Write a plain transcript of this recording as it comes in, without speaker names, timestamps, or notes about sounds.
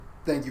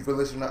Thank you for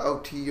listening to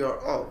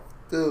OTR Off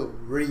the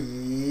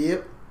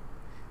Rip.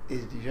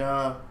 It's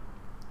Dijon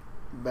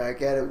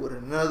back at it with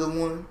another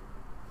one.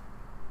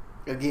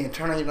 Again,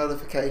 turn on your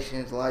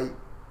notifications, like,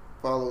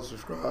 follow,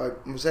 subscribe.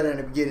 I'm going to say that in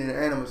the beginning and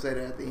I'm going to say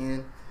that at the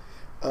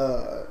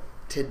end.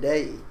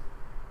 Today,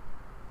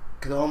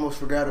 because I almost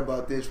forgot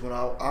about this one.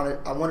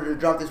 I wanted to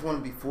drop this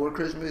one before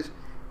Christmas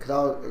because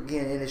I was,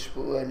 again, in the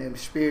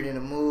spirit, in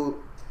the mood.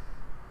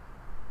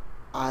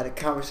 I had a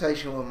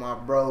conversation with my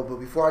bro, but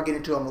before I get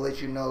into it, I'm going to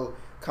let you know,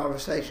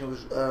 conversation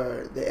was,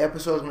 the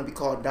episode is going to be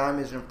called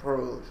Diamonds and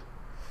Pearls.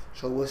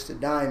 So what's the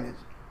diamonds?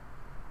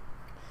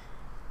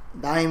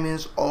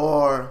 Diamonds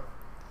are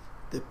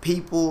the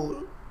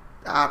people,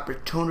 the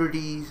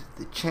opportunities,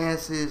 the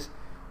chances,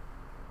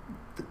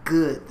 the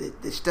good,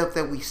 the stuff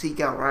that we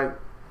seek out, right?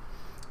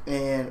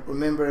 And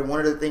remember, one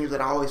of the things that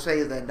I always say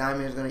is that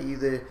diamond is going to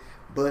either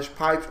bust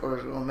pipes or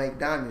it's going to make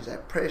diamonds.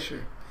 That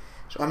pressure.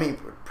 So,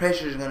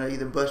 pressure is going to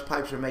either bust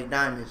pipes or make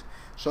diamonds.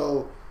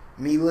 So,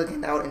 me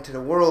looking out into the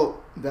world,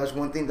 that's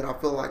one thing that I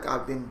feel like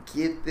I've been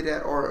gifted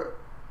at, or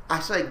I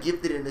say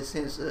gifted in the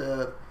sense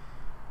of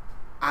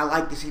I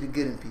like to see the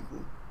good in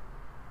people.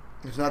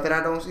 It's not that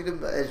I don't see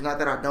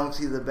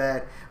the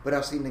bad, but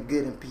I've seen the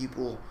good in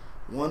people.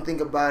 One thing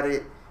about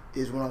it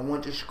is when I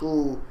went to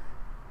school,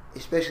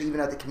 especially even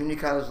at the community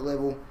college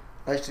level,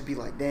 I used to be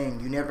like, dang,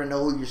 you never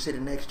know who you're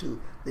sitting next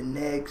to. The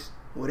next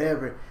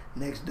whatever,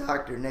 next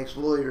doctor, next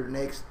lawyer,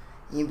 next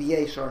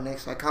NBA star,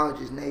 next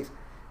psychologist, next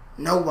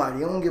nobody.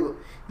 I don't give a,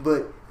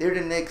 but they're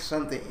the next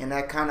something, and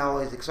that kind of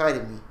always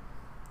excited me.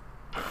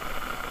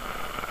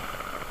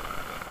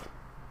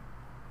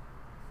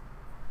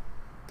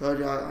 Told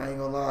y'all I ain't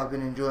gonna lie, I've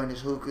been enjoying this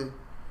hookah.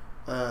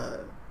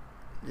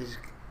 This,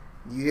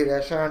 you hear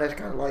that sound? That's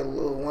kind of like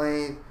Lil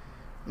Wayne.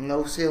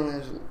 No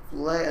ceilings,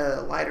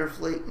 lighter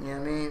flick. You know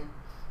what I mean?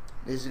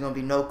 This is gonna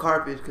be no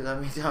carpets because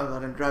I'm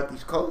gonna drop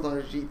these coals on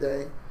the sheet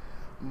thing.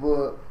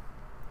 But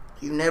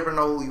you never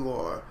know who you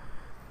are.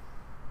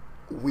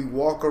 We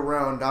walk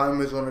around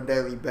diamonds on a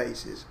daily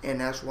basis,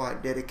 and that's why I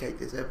dedicate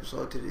this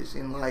episode to this.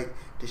 In like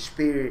the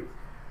spirit,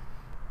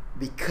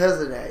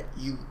 because of that,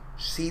 you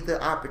see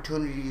the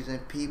opportunities in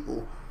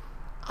people.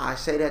 I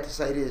say that to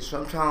say this.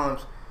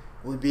 Sometimes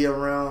we be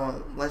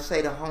around, let's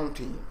say, the home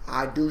team.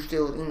 I do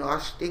still, I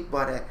stick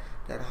by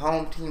that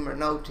home team or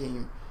no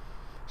team.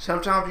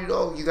 Sometimes,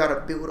 you got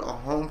to build a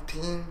home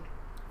team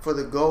for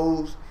the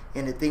goals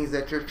and the things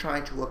that you're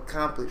trying to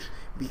accomplish,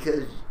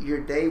 because your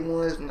day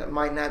ones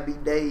might not be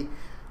day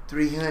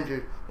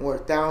 300 or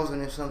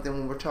 1,000 or something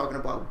when we're talking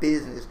about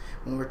business,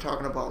 when we're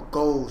talking about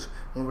goals,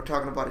 when we're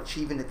talking about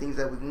achieving the things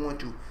that we want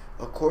to.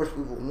 Of course,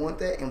 we will want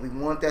that, and we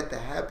want that to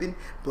happen,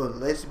 but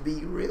let's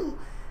be real.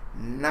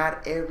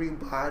 Not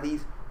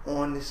everybody's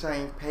on the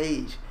same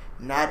page.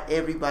 Not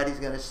everybody's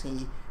going to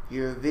see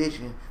your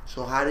vision.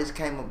 So how this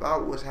came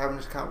about was having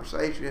this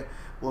conversation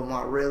with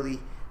my really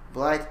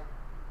black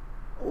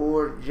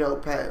or Joe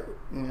Pat.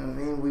 You know what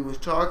I mean? We was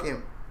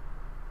talking,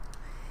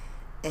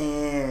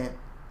 and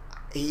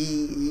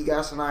he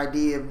got some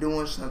idea of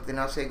doing something.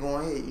 I said, go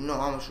ahead. I'm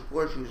going to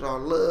support you. It's all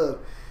love.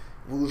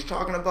 We was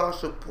talking about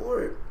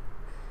support.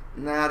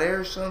 Now, there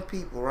are some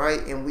people, right?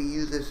 And we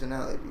use this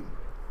analogy.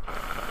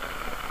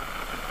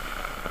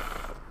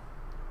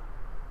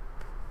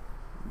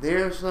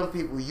 There are some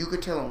people, you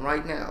could tell them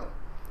right now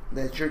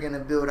that you're going to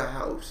build a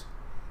house,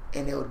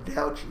 and they'll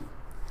doubt you.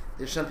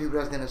 There's some people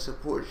that's going to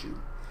support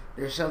you.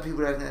 There's some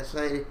people that's going to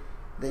say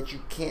that you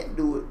can't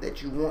do it,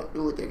 that you won't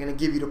do it. They're going to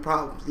give you the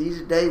problems.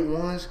 These are day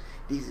ones.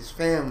 These is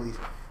families.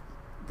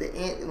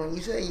 When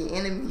you say your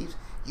enemies,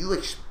 you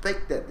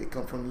expect that to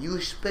come from you. You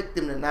expect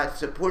them to not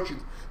support you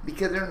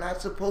because they're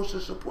not supposed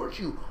to support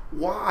you.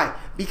 Why?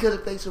 Because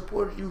if they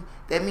support you,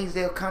 that means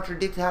they'll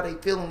contradict how they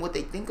feel and what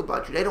they think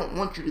about you. They don't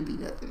want you to be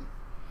nothing.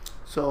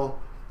 So,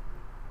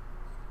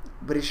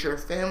 but it's your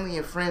family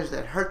and friends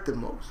that hurt the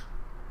most.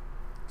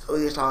 So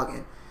he's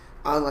talking.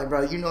 I was like,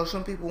 bro,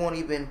 some people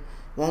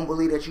won't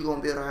believe that you're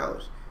going to build a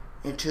house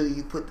until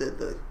you put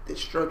the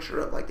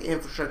structure up, like the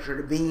infrastructure,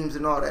 the beams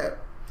and all that.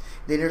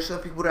 Then there's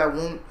some people that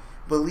won't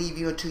believe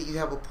you until you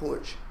have a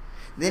porch.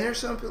 Then there's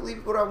some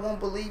people that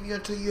won't believe you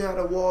until you have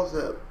the walls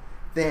up.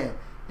 Then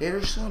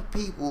there's some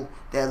people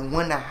that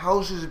when the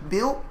house is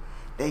built,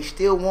 they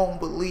still won't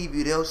believe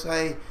you. They'll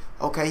say,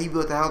 okay, he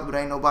built the house, but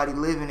ain't nobody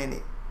living in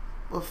it.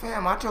 But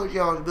fam, I told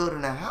you I was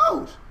building a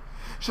house.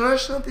 So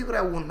there's some people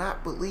that will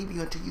not believe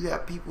you until you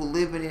have people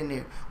living in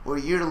there or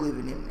you're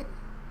living in there.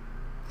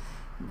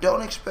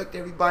 Don't expect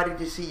everybody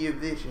to see your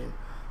vision.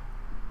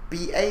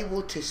 Be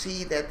able to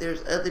see that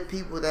there's other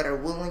people that are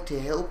willing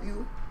to help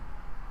you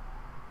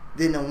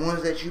than the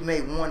ones that you may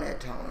want at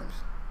times.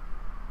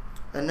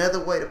 Another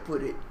way to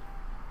put it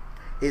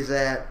is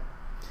that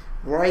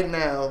right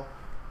now,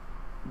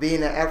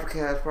 being that Africa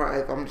has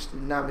probably, if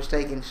I'm not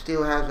mistaken,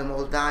 still has the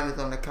most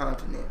diamonds on the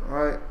continent,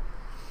 right?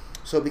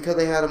 So because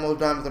they have the most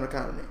diamonds on the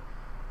continent,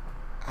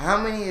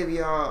 how many of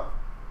y'all,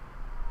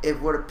 if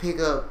we're to pick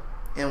up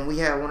and we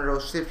had one of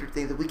those sifter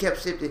things, if we kept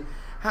sifting,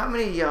 How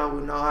many of y'all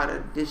would know how to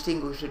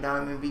distinguish a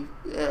diamond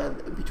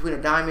between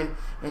a diamond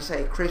and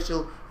say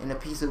crystal and a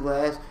piece of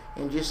glass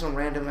and just some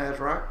random ass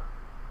rock?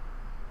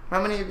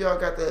 How many of y'all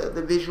got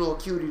the visual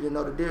acuity to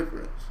know the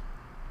difference?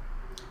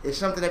 It's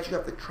something that you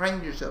have to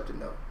train yourself to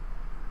know.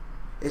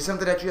 It's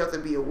something that you have to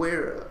be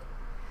aware of.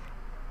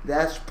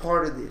 That's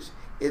part of this,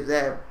 is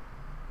that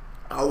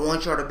I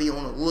want y'all to be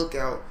on the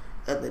lookout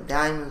at the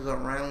diamonds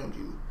around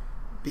you.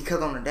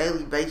 Because on a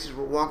daily basis,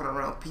 we're walking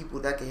around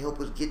people that can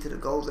help us get to the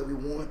goals that we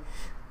want,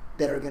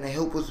 that are going to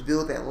help us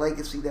build that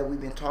legacy that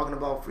we've been talking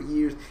about for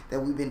years,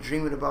 that we've been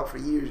dreaming about for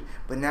years.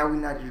 But now we're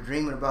not just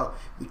dreaming about,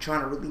 we're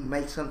trying to really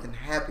make something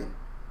happen.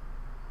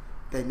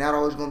 They're not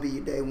always going to be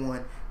your day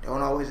one.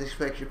 Don't always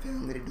expect your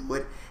family to do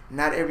it.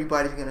 Not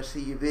everybody's going to see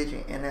your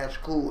vision, and that's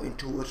cool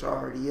until it's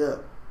already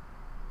up.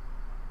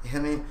 You know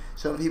what I mean?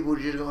 Some people are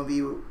just going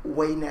to be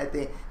waiting at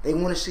that. They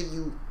want to see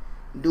you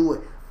do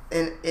it.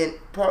 And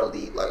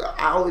partly, like,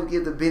 I always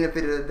give the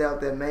benefit of the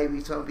doubt that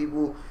maybe some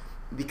people,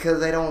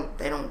 because they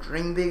don't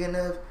dream big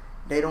enough,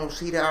 they don't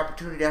see the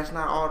opportunity. That's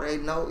not all they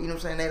know. You know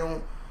what I'm saying? They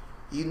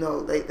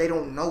don't, they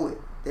don't know it.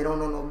 They don't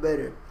know no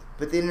better.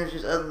 But then there's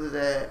just others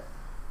that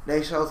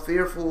they so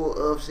fearful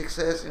of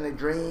success and their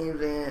dreams,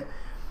 and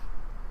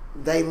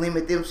they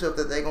limit themselves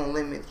that they gonna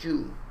limit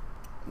you.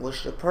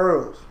 What's the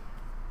pearls?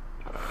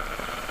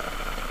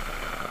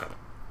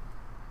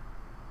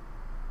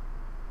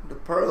 The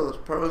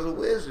pearls of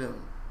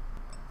wisdom.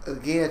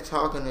 Again,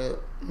 talking to,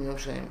 you know what I'm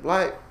saying,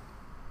 Black.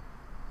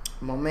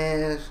 My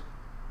man's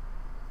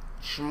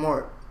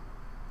smart,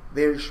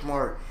 very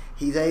smart.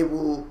 He's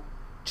able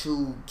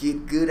to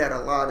get good at a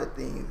lot of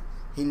things.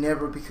 He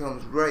never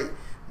becomes great,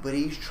 but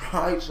he's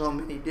tried so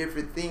many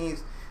different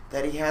things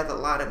that he has a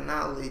lot of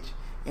knowledge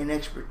and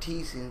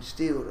expertise in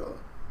still, though.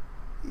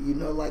 You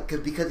know, like,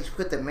 because he's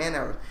put the man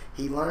hours.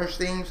 He learns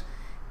things,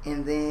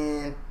 and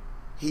then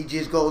he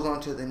just goes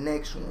on to the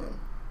next one.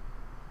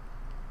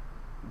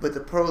 But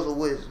the pearls of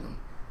wisdom.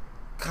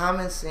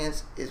 Common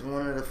sense is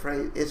one of the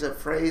phrase. It's a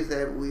phrase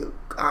that we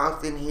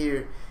often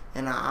hear,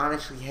 and I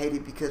honestly hate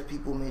it because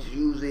people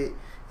misuse it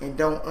and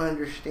don't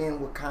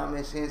understand what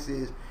common sense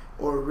is,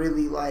 or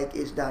really like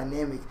its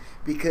dynamic.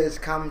 Because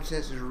common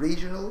sense is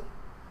regional.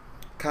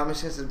 Common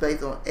sense is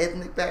based on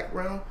ethnic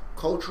background,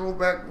 cultural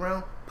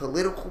background,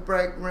 political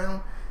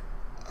background.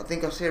 I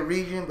think I said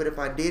region, but if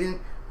I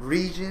didn't,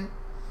 region,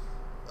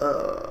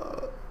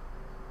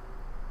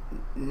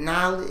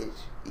 knowledge.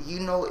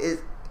 You know,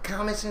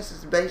 common sense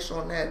is based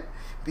on that,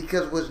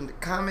 because what's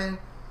common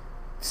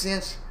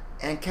sense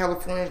in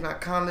California is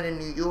not common in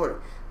New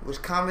York. What's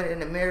common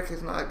in America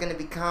is not going to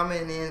be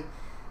common in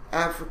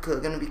Africa,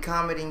 going to be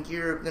common in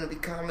Europe, going to be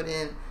common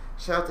in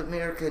South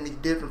America, and these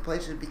different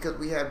places, because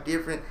we have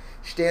different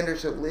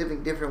standards of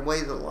living, different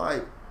ways of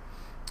life.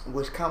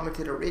 What's common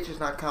to the rich is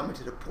not common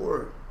to the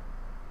poor.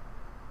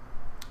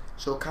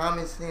 So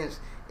common sense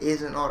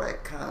isn't all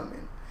that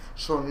common.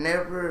 So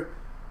never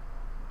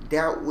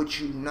doubt what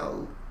you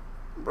know.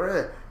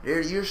 Bruh,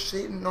 you're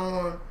sitting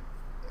on,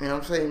 and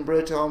I'm saying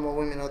bruh to all my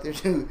women out there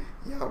too,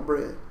 y'all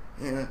bruh,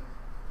 you know,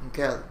 I'm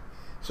Cali.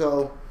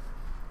 So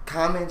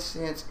common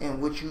sense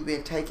and what you've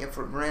been taking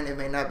for granted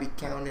may not be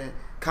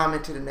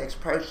common to the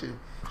next person.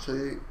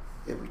 So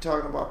if we're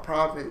talking about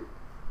profit,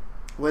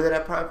 whether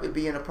that profit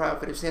be in a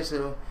profit sense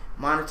of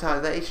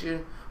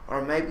monetization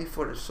or maybe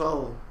for the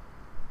soul,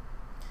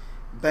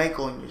 bank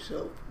on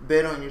yourself,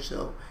 bet on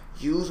yourself.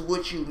 Use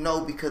what you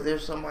know, because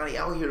there's somebody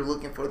out here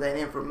looking for that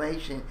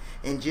information.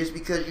 And just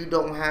because you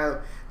don't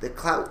have the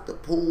clout, the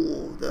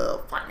pull,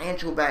 the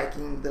financial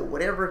backing, the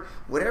whatever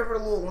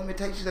little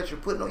limitations that you're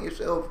putting on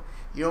yourself,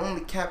 you're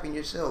only capping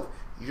yourself.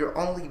 You're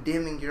only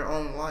dimming your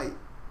own light.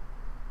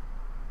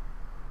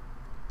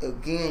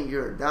 Again,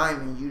 you're a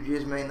diamond. You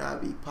just may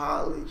not be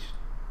polished.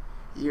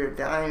 You're a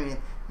diamond.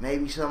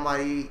 Maybe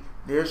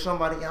there's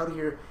somebody out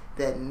here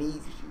that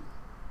needs you.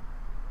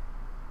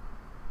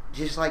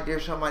 Just like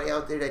there's somebody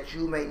out there that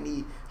you may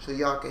need, so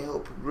y'all can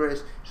help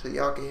progress, so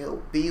y'all can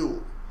help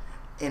build.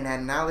 And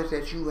that knowledge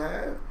that you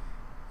have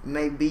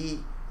may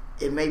be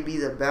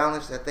the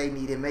balance that they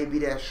need. It may be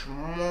that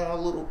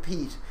small little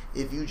piece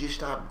if you just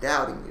stop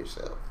doubting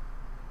yourself.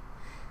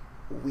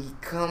 We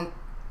come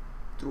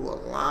through a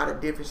lot of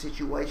different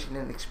situations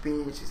and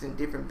experiences and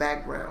different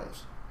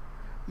backgrounds.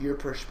 Your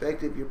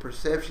perspective, your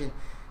perception,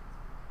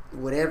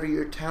 whatever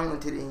you're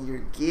talented in,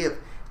 your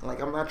gift. Like,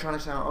 I'm not trying to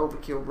sound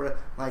overkill, bro.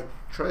 Like,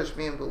 trust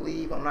me and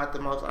believe, I'm not the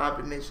most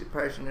optimistic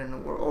person in the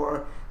world.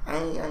 Or I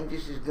ain't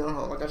just as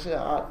gun-ho. Like I said,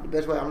 the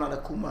best way, I'm not a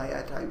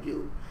Kumbaya type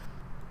dude.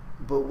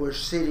 But we're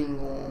sitting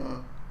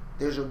on,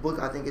 there's a book,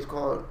 I think it's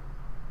called,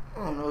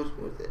 I don't know,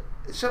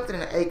 it's something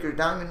in the acre,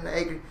 Diamond in the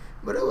Acre.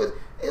 But it was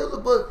a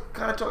book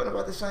kind of talking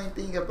about the same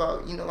thing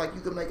about, you know, like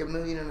you can make $1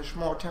 million in a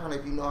small town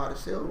if you know how to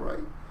sell right.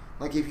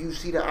 Like, if you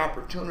see the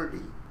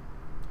opportunity,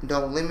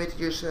 don't limit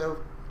yourself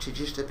to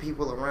just the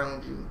people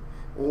around you,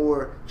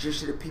 or just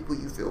to the people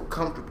you feel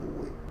comfortable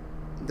with.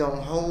 Don't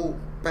hold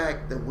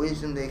back the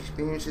wisdom, the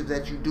experiences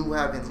that you do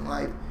have in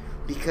life,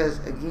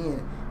 because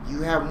again,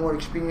 You have more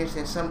experience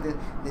in something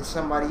than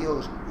somebody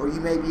else, or you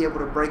may be able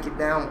to break it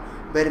down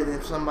better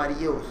than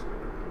somebody else.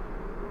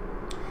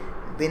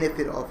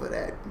 Benefit off of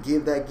that.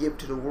 Give that gift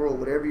to the world.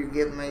 Whatever your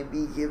gift may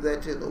be, give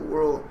that to the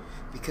world,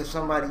 because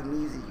somebody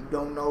needs it. You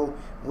don't know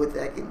what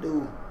that can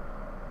do.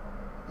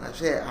 Like I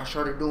said, I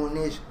started doing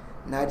this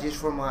not just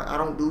for I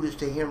don't do this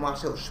to hear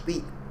myself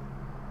speak.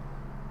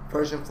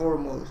 First and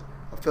foremost,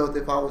 I felt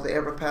if I was to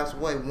ever pass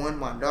away, one,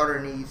 my daughter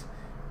needs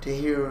to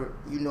hear,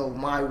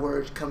 my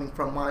words coming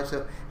from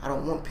myself. I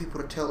don't want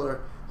people to tell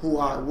her who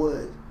I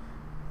was,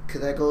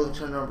 because that goes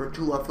into number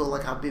two. I feel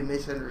like I've been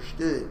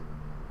misunderstood.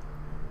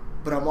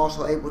 But I'm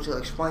also able to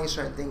explain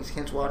certain things,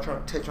 hence why I try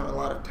to touch on a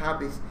lot of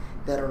topics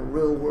that are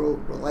real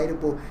world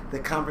relatable, the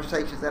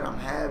conversations that I'm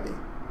having.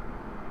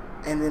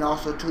 And then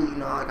also too,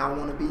 like I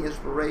want to be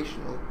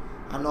inspirational.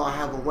 I know I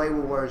have a way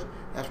with words.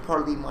 That's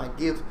partly my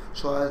gift.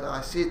 So as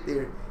I sit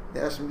there,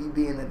 that's me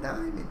being a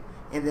diamond.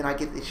 And then I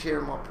get to share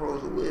my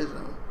pearls of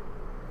wisdom.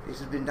 This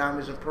has been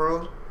Diamonds and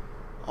Pearls,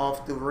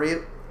 off the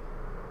rip.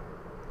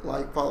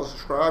 Like, follow,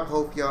 subscribe.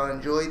 Hope y'all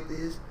enjoyed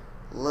this.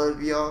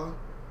 Love y'all.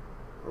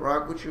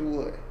 Rock with your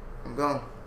wood. I'm gone.